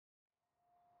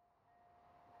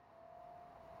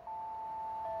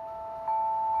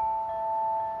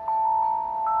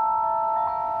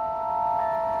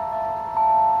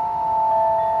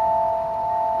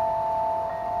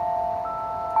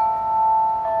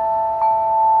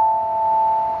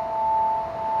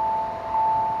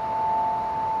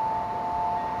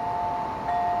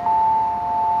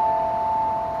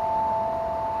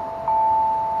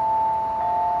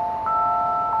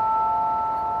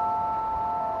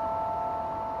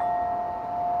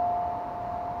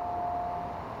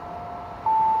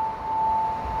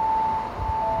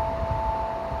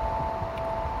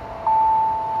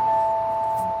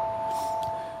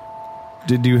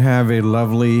Did you have a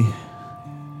lovely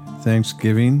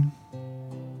Thanksgiving?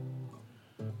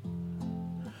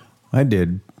 I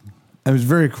did. I was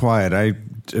very quiet.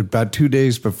 About 2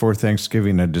 days before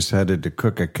Thanksgiving, I decided to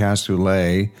cook a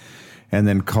cassoulet and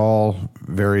then call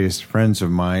various friends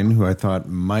of mine who I thought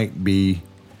might be,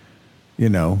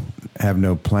 have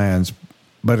no plans.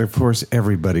 But of course,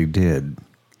 everybody did.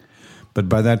 But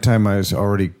by that time, I was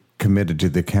already committed to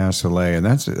the cassoulet, and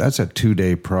that's a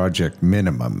 2-day project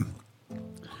minimum.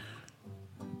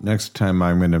 Next time,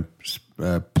 I'm going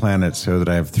to plan it so that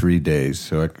I have 3 days,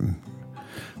 so I can.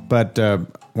 But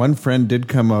one friend did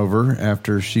come over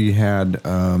after she had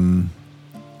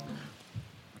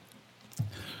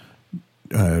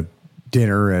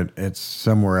dinner at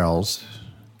somewhere else,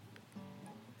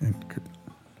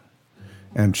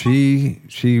 and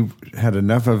she had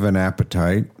enough of an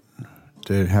appetite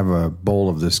to have a bowl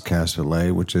of this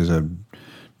cassoulet, which is a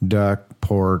duck,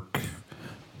 pork,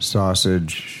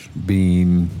 sausage,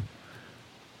 bean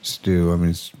stew. I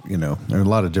mean, there are a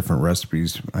lot of different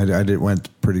recipes. I went the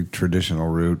pretty traditional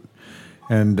route,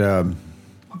 and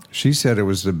she said it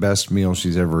was the best meal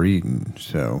she's ever eaten.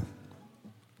 So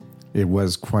it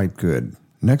was quite good.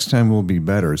 Next time will be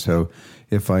better. So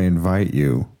if I invite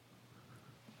you,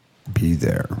 be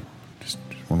there. Just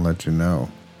want to let you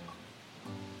know.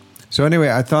 So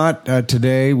anyway, I thought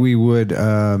today we would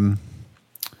go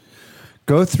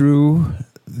through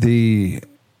the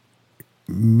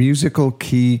musical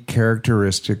key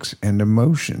characteristics and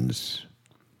emotions.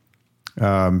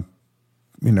 A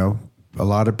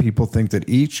lot of people think that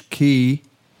each key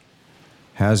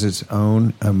has its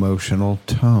own emotional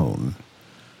tone.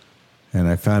 And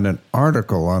I found an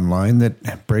article online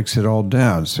that breaks it all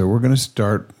down. So we're going to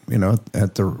start,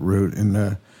 at the root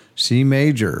in C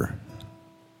major.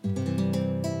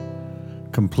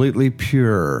 Completely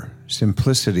pure,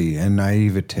 simplicity and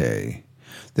naivete.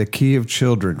 The key of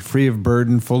children, free of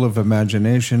burden, full of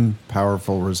imagination,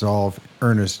 powerful resolve,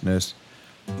 earnestness,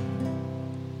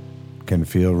 can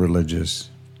feel religious.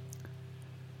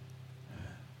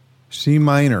 C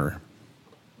minor.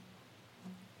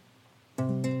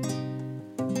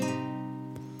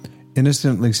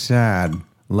 Innocently sad,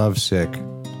 lovesick.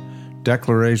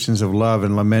 Declarations of love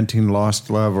and lamenting lost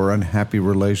love or unhappy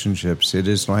relationships. It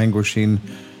is languishing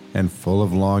and full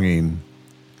of longing.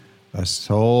 A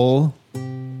soul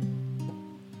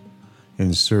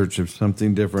in search of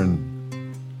something different.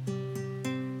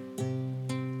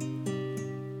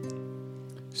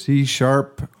 C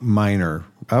sharp minor,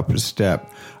 up a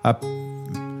step, a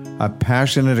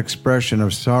passionate expression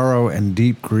of sorrow and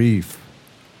deep grief,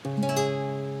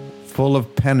 full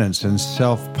of penance and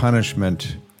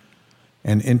self-punishment,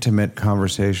 an intimate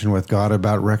conversation with God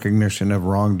about recognition of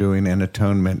wrongdoing and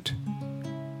atonement.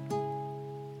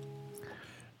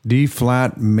 D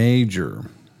flat major.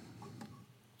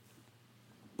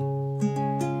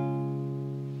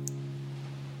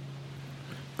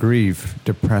 Grief,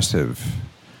 depressive,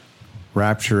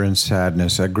 rapture and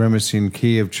sadness, a grimacing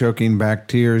key of choking back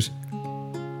tears.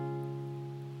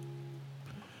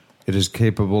 It is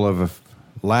capable of a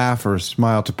laugh or a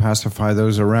smile to pacify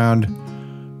those around,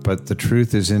 but the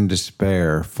truth is in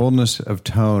despair, fullness of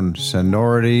tone,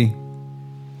 sonority,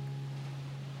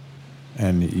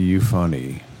 and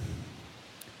euphony.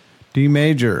 D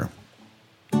major,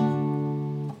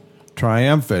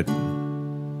 triumphant,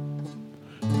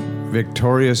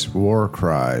 victorious war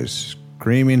cries,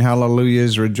 screaming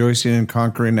hallelujahs, rejoicing and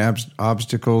conquering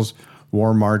obstacles,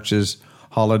 war marches,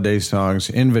 holiday songs,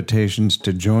 invitations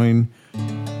to join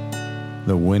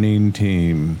the winning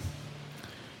team.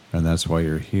 And that's why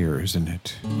you're here, isn't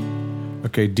it?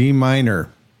 Okay, D minor,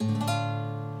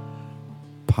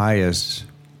 pious,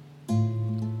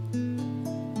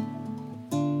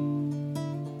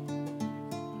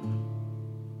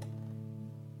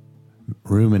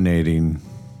 ruminating,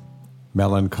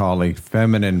 melancholy,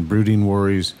 feminine, brooding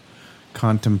worries,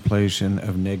 contemplation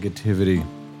of negativity.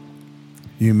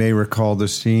 You may recall the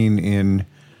scene in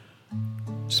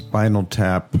Spinal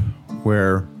Tap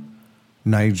where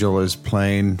Nigel is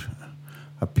playing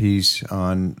a piece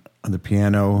on the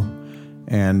piano,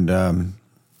 and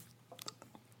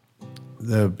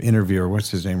the interviewer,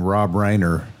 what's his name, Rob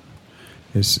Reiner,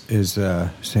 is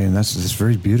saying, "That's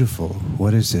very beautiful.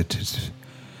 What is it?"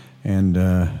 And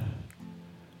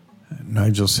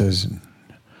Nigel says,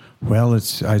 "Well,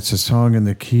 it's a song in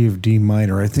the key of D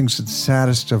minor. I think it's the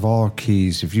saddest of all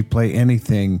keys. If you play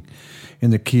anything in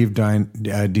the key of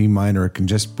D minor, it can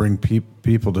just bring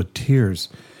people to tears."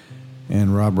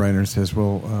 And Rob Reiner says,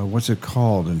 "Well, what's it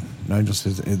called?" And Nigel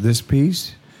says, "This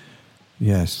piece?"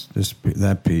 "Yes,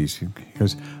 that piece." He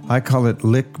goes, "I call it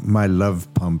Lick My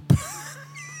Love Pump."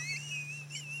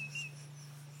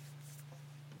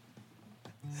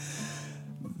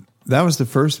 That was the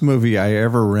first movie I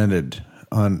ever rented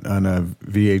on a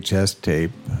VHS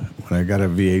tape when I got a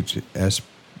VHS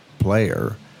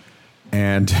player.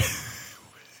 And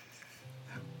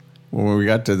when we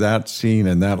got to that scene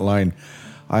and that line,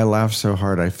 I laughed so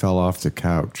hard I fell off the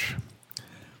couch.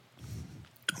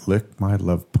 Lick my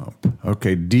love pump.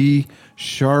 Okay, D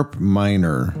sharp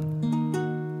minor.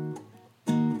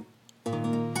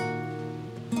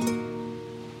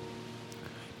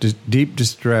 Deep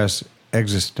distress,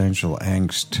 existential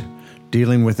angst.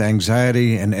 Dealing with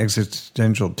anxiety and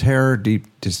existential terror, deep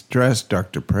distress,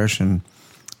 dark depression,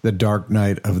 the dark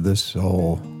night of the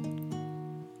soul.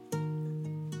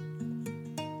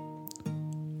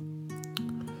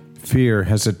 Fear,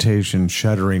 hesitation,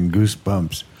 shuddering,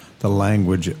 goosebumps, the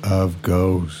language of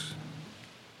ghosts.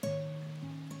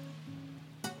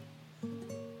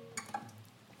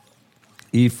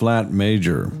 E flat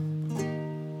major,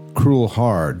 cruel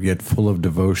hard yet full of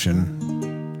devotion.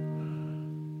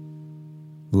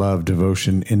 Love,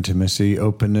 devotion, intimacy,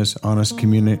 openness, honest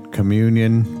communion,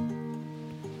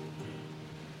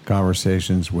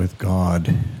 conversations with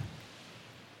God.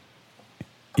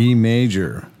 E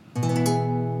major,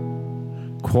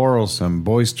 quarrelsome,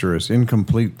 boisterous,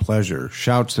 incomplete pleasure,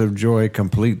 shouts of joy,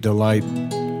 complete delight,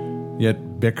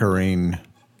 yet bickering,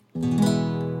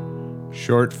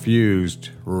 short-fused,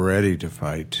 ready to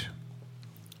fight.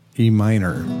 E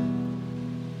minor,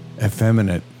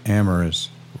 effeminate, amorous,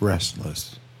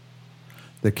 restless.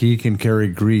 The key can carry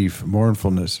grief,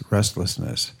 mournfulness,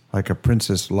 restlessness, like a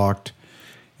princess locked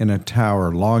in a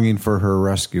tower, longing for her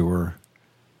rescuer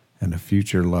and a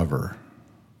future lover.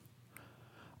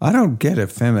 I don't get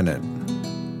effeminate.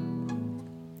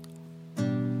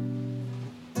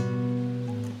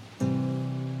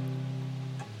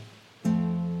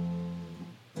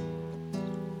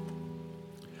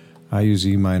 I use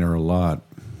E minor a lot.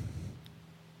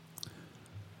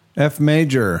 F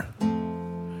major.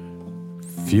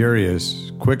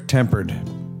 Furious, quick-tempered,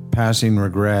 passing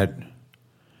regret.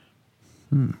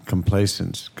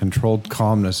 Complacence, controlled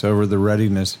calmness over the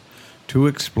readiness to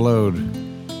explode.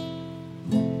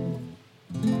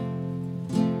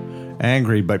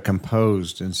 Angry but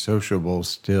composed and sociable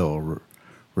still.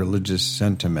 Religious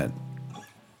sentiment.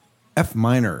 F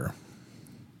minor.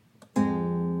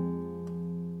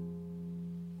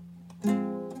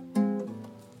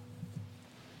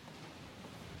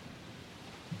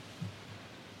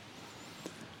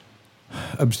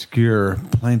 Obscure,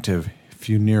 plaintive,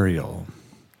 funereal.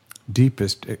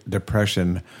 Deepest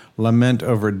depression, lament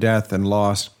over death and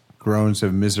loss, groans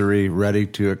of misery ready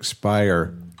to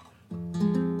expire.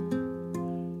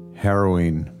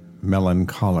 Harrowing,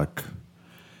 melancholic.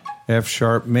 F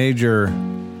sharp major,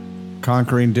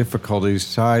 conquering difficulties,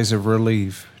 sighs of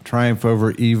relief, triumph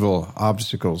over evil,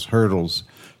 obstacles, hurdles,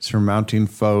 surmounting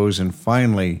foes, and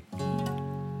finally,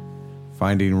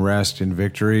 finding rest in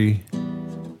victory.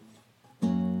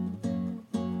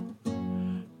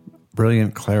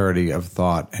 Brilliant clarity of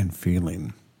thought and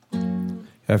feeling.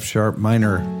 F sharp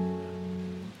minor,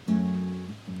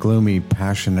 gloomy,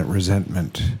 passionate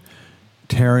resentment,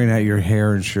 tearing at your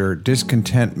hair and shirt,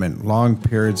 discontentment, long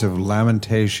periods of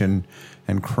lamentation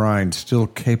and crying, still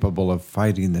capable of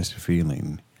fighting this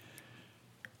feeling.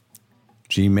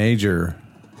 G major.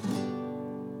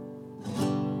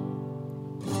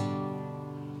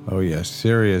 Oh yes,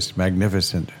 serious,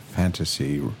 magnificent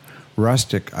fantasy.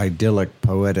 Rustic, idyllic,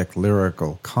 poetic,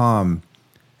 lyrical, calm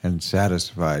and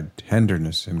satisfied,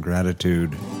 tenderness and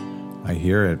gratitude. I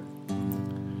hear it.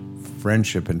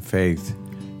 Friendship and faith.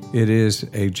 It is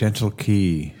a gentle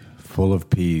key, full of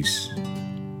peace.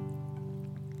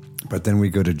 But then we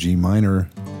go to G minor.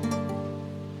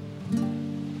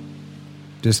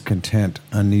 Discontent,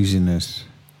 uneasiness,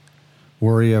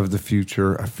 worry of the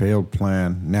future, a failed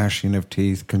plan, gnashing of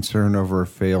teeth, concern over a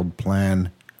failed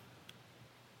plan,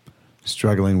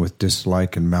 struggling with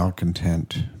dislike and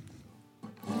malcontent.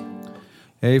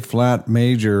 A flat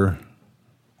major.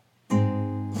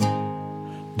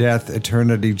 Death,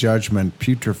 eternity, judgment,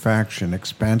 putrefaction,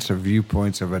 expansive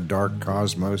viewpoints of a dark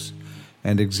cosmos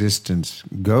and existence,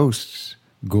 ghosts,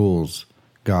 ghouls,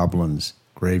 goblins,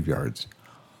 graveyards,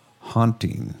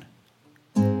 haunting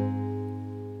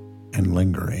and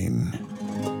lingering.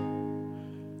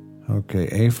 Okay,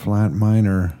 A flat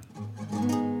minor.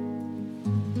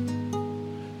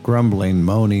 Grumbling,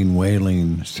 moaning,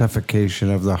 wailing,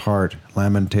 suffocation of the heart,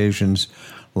 lamentations,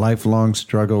 lifelong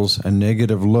struggles, a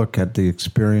negative look at the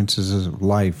experiences of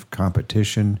life,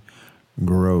 competition,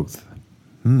 growth.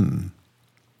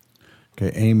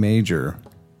 Okay, A major.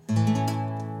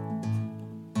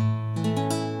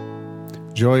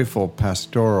 Joyful,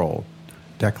 pastoral,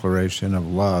 declaration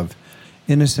of love,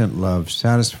 innocent love,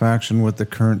 satisfaction with the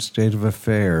current state of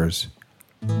affairs,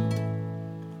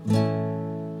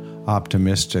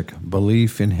 optimistic,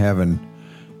 belief in heaven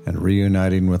and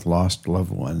reuniting with lost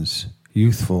loved ones,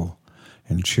 youthful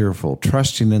and cheerful,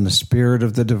 trusting in the spirit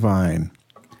of the divine.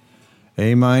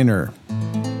 A minor,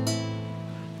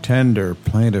 tender,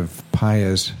 plaintive,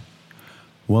 pious,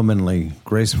 womanly,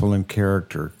 graceful in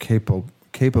character,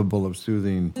 capable of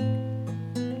soothing.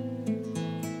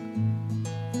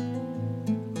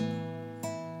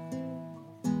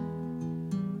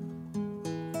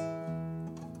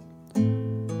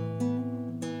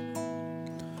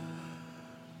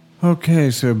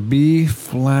 Okay, so B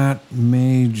flat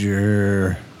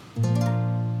major.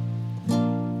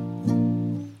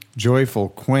 Joyful,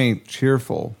 quaint,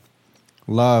 cheerful,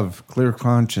 love, clear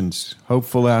conscience,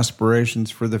 hopeful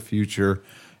aspirations for the future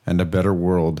and a better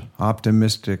world,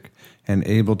 optimistic and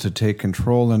able to take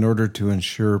control in order to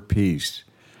ensure peace.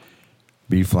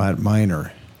 B flat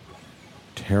minor.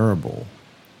 Terrible.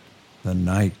 The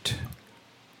night.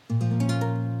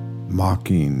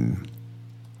 Mocking.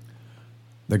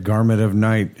 The garment of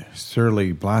night,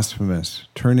 surly, blasphemous,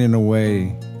 turning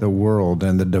away the world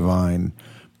and the divine.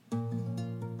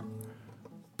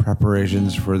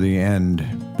 Preparations for the end,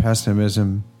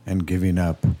 pessimism and giving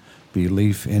up,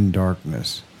 belief in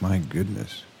darkness. My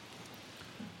goodness.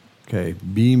 Okay,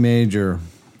 B major.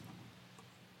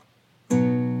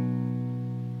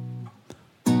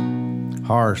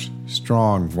 Harsh,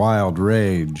 strong, wild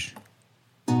rage.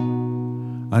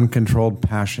 Uncontrolled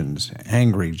passions,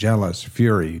 angry, jealous,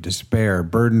 fury, despair,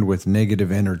 burdened with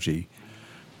negative energy,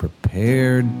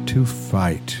 prepared to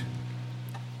fight.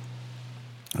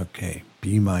 Okay,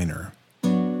 B minor.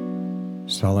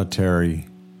 Solitary,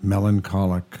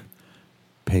 melancholic,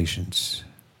 patience.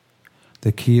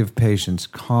 The key of patience,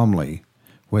 calmly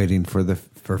waiting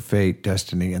for fate,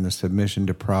 destiny, and the submission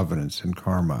to providence and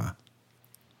karma.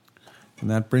 And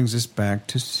that brings us back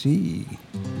to C.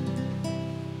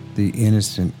 The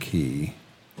innocent key.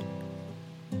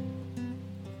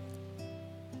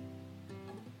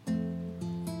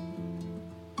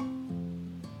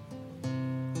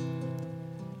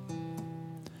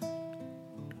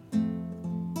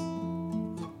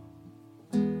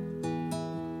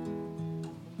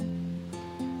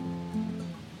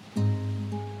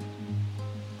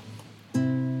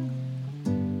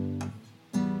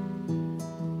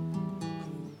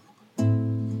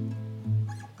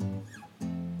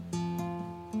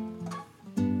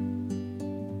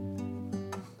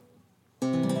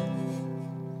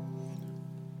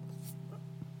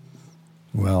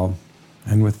 Well,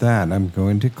 and with that, I'm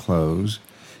going to close.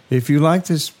 If you like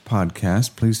this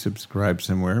podcast, please subscribe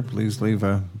somewhere. Please leave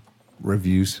a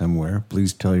review somewhere.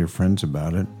 Please tell your friends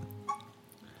about it.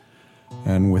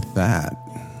 And with that,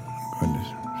 I'm going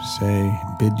to say,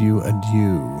 bid you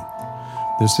adieu.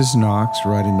 This is Knox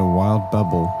riding the wild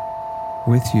bubble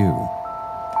with you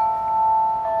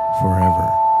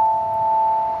forever.